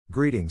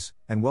Greetings,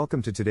 and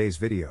welcome to today's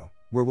video,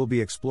 where we'll be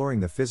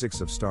exploring the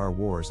physics of Star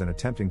Wars and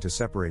attempting to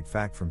separate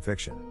fact from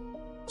fiction.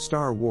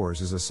 Star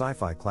Wars is a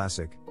sci-fi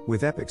classic,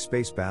 with epic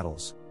space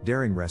battles,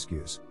 daring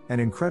rescues,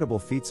 and incredible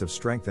feats of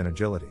strength and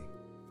agility.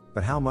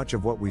 But how much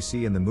of what we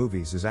see in the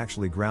movies is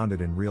actually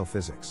grounded in real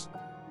physics?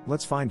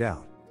 Let's find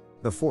out.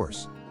 The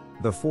Force.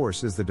 The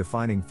Force is the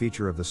defining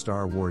feature of the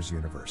Star Wars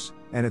universe,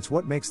 and it's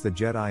what makes the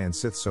Jedi and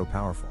Sith so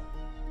powerful.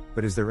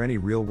 But is there any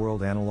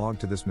real-world analog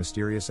to this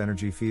mysterious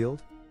energy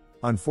field?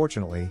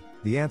 Unfortunately,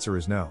 the answer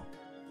is no.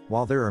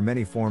 While there are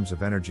many forms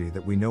of energy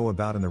that we know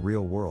about in the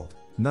real world,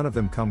 none of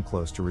them come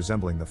close to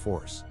resembling the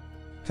Force.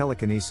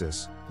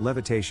 Telekinesis,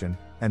 levitation,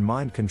 and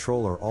mind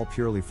control are all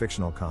purely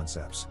fictional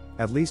concepts,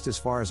 at least as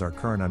far as our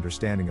current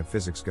understanding of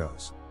physics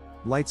goes.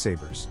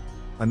 Lightsabers.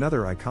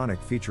 Another iconic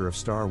feature of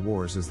Star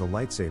Wars is the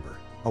lightsaber,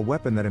 a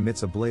weapon that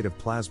emits a blade of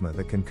plasma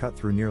that can cut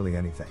through nearly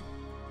anything.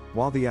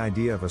 While the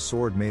idea of a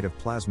sword made of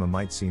plasma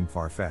might seem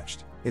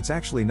far-fetched, it's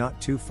actually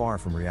not too far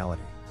from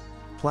reality.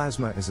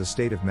 Plasma is a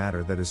state of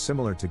matter that is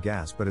similar to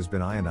gas but has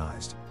been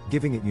ionized,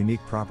 giving it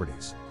unique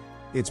properties.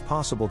 It's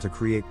possible to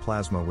create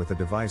plasma with a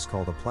device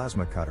called a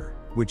plasma cutter,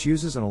 which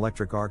uses an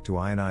electric arc to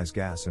ionize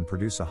gas and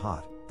produce a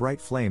hot,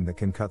 bright flame that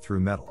can cut through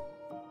metal.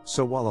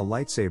 So while a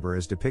lightsaber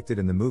as depicted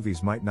in the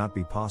movies might not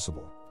be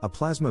possible, a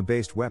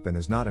plasma-based weapon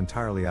is not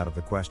entirely out of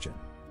the question.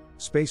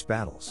 Space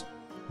battles.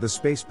 The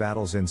space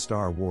battles in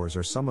Star Wars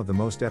are some of the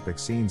most epic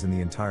scenes in the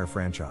entire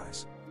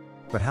franchise.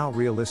 But how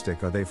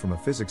realistic are they from a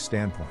physics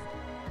standpoint?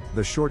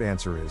 The short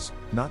answer is,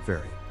 not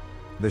very.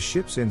 The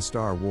ships in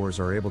Star Wars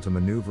are able to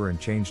maneuver and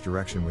change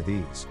direction with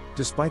ease,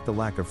 despite the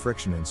lack of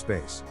friction in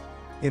space.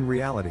 In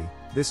reality,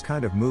 this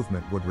kind of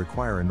movement would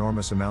require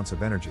enormous amounts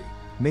of energy,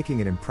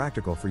 making it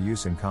impractical for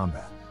use in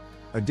combat.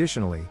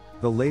 Additionally,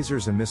 the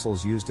lasers and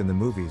missiles used in the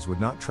movies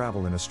would not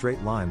travel in a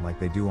straight line like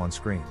they do on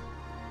screen.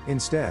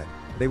 Instead,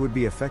 they would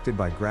be affected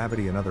by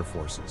gravity and other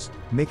forces,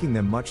 making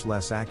them much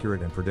less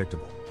accurate and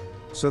predictable.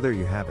 So there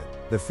you have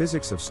it, the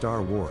physics of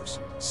Star Wars,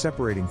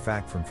 separating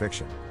fact from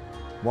fiction.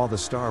 While the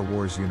Star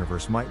Wars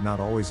universe might not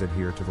always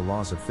adhere to the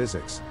laws of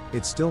physics,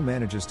 it still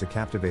manages to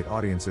captivate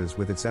audiences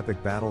with its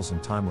epic battles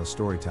and timeless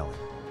storytelling.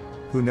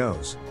 Who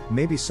knows,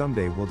 maybe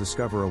someday we'll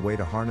discover a way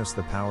to harness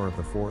the power of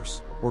the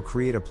Force, or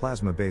create a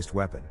plasma-based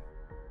weapon.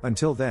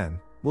 Until then,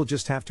 we'll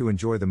just have to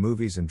enjoy the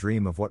movies and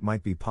dream of what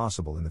might be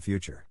possible in the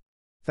future.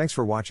 Thanks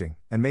for watching,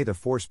 and may the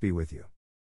Force be with you.